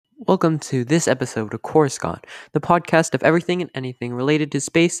Welcome to this episode of Coruscant, the podcast of everything and anything related to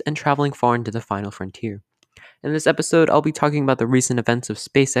space and traveling far into the final frontier. In this episode, I'll be talking about the recent events of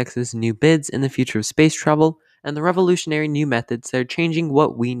SpaceX's new bids in the future of space travel and the revolutionary new methods that are changing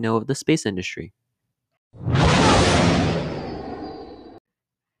what we know of the space industry.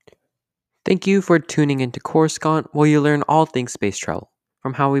 Thank you for tuning into Coruscant, where you learn all things space travel.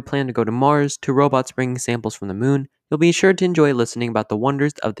 From how we plan to go to Mars to robots bringing samples from the moon, you'll be sure to enjoy listening about the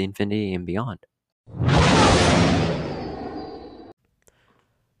wonders of the infinity and beyond.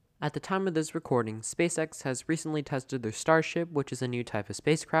 At the time of this recording, SpaceX has recently tested their Starship, which is a new type of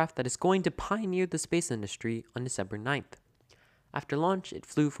spacecraft that is going to pioneer the space industry on December 9th. After launch, it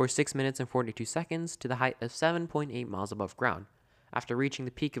flew for 6 minutes and 42 seconds to the height of 7.8 miles above ground. After reaching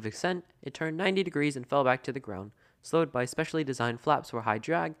the peak of ascent, it turned 90 degrees and fell back to the ground, slowed by specially designed flaps for high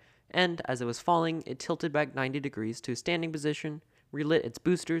drag, and as it was falling, it tilted back 90 degrees to a standing position, relit its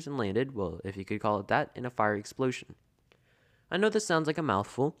boosters, and landed, well, if you could call it that, in a fiery explosion. I know this sounds like a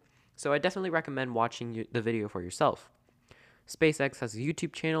mouthful, so I definitely recommend watching the video for yourself. SpaceX has a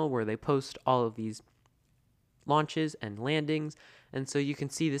YouTube channel where they post all of these launches and landings, and so you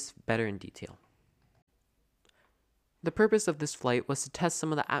can see this better in detail. The purpose of this flight was to test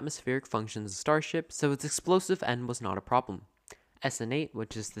some of the atmospheric functions of Starship, so its explosive end was not a problem. SN8,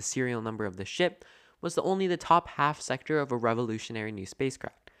 which is the serial number of the ship, was only the top half sector of a revolutionary new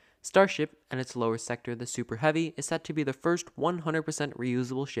spacecraft. Starship, and its lower sector, the Super Heavy, is set to be the first 100%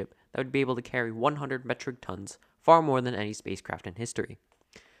 reusable ship that would be able to carry 100 metric tons, far more than any spacecraft in history.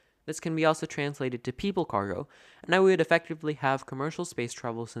 This can be also translated to people cargo, and I would effectively have commercial space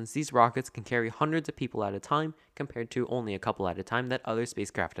travel since these rockets can carry hundreds of people at a time compared to only a couple at a time that other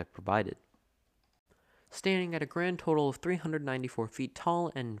spacecraft have provided. Standing at a grand total of 394 feet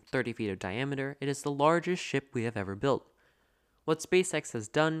tall and 30 feet of diameter, it is the largest ship we have ever built. What SpaceX has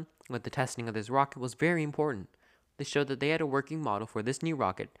done with the testing of this rocket was very important. They showed that they had a working model for this new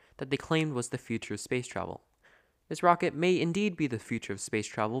rocket that they claimed was the future of space travel. This rocket may indeed be the future of space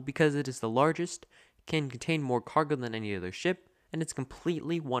travel because it is the largest, can contain more cargo than any other ship, and it's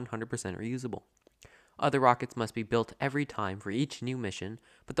completely 100% reusable. Other rockets must be built every time for each new mission,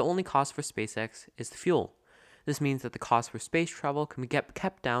 but the only cost for SpaceX is the fuel. This means that the cost for space travel can be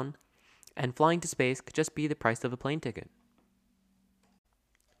kept down, and flying to space could just be the price of a plane ticket.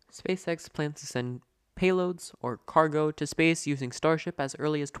 SpaceX plans to send payloads or cargo to space using Starship as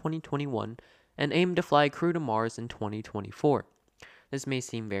early as 2021 and aim to fly a crew to Mars in 2024. This may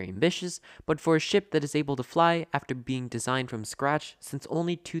seem very ambitious, but for a ship that is able to fly after being designed from scratch since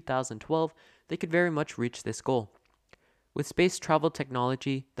only 2012, they could very much reach this goal. With space travel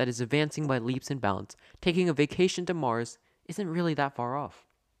technology that is advancing by leaps and bounds, taking a vacation to Mars isn't really that far off.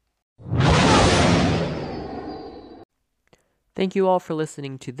 Thank you all for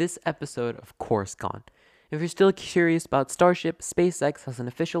listening to this episode of Coruscant. If you're still curious about Starship, SpaceX has an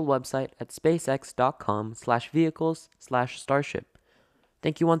official website at spacex.com/vehicles/starship.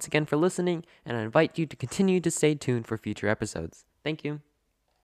 Thank you once again for listening, and I invite you to continue to stay tuned for future episodes. Thank you.